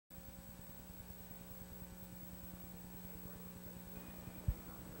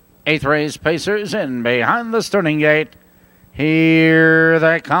Eighth race Pacers in behind the starting gate. Here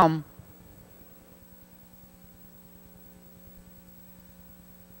they come.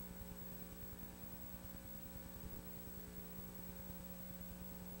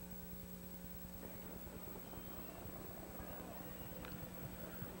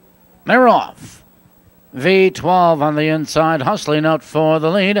 They're off. V12 on the inside, hustling out for the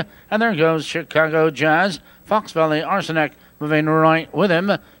lead. And there goes Chicago Jazz. Fox Valley Arsenic moving right with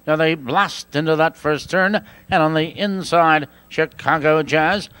him. Now they blast into that first turn. And on the inside, Chicago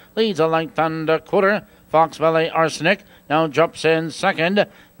Jazz leads a length and a quarter. Fox Valley Arsenic now jumps in second.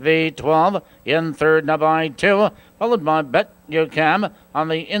 V12 in third now by 2. Followed by Bet You Can on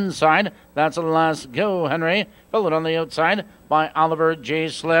the inside. That's the last Go Henry. Followed on the outside by Oliver J.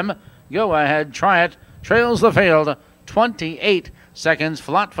 Slim. Go Ahead, Try It. Trails the field. 28 seconds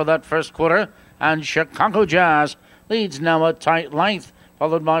flat for that first quarter. And Chicago Jazz leads now a tight length.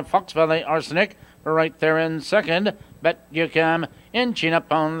 Followed by Fox Valley Arsenic right there in second. Bet You Can inching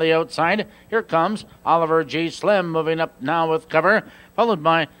up on the outside. Here comes Oliver G. Slim moving up now with cover. Followed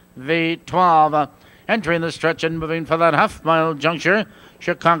by V12. Entering the stretch and moving for that half-mile juncture.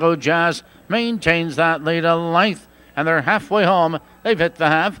 Chicago Jazz maintains that lead a length. And they're halfway home. They've hit the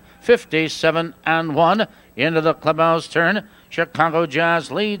half. 57-1 into the clubhouse turn. Chicago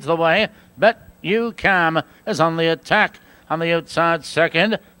Jazz leads the way. Bet You Can is on the attack. On the outside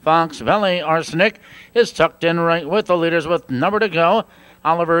second, Fox Valley Arsenic is tucked in right with the leaders with number to go.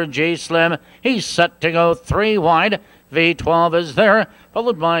 Oliver J. Slim, he's set to go 3 wide. V12 is there,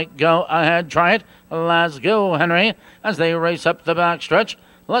 followed by Go Ahead, Try It. Let's Go Henry as they race up the backstretch.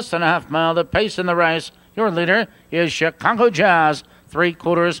 Less than a half mile the pace in the race. Your leader is Chicago Jazz.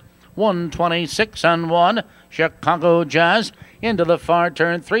 3/4, 126-1. Chicago Jazz into the far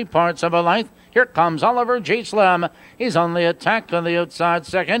turn, 3 parts of a length. Here comes Oliver J. Slim. He's on the attack on the outside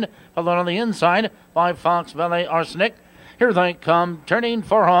second, followed on the inside by Fox Valley Arsenic. Here they come, turning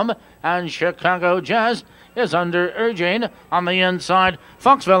for home, and Chicago Jazz is under urging on the inside.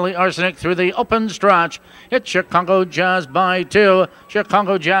 Fox Valley Arsenic through the open stretch. It's Chicago Jazz by 2.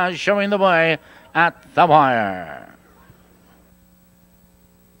 Chicago Jazz showing the way at the wire.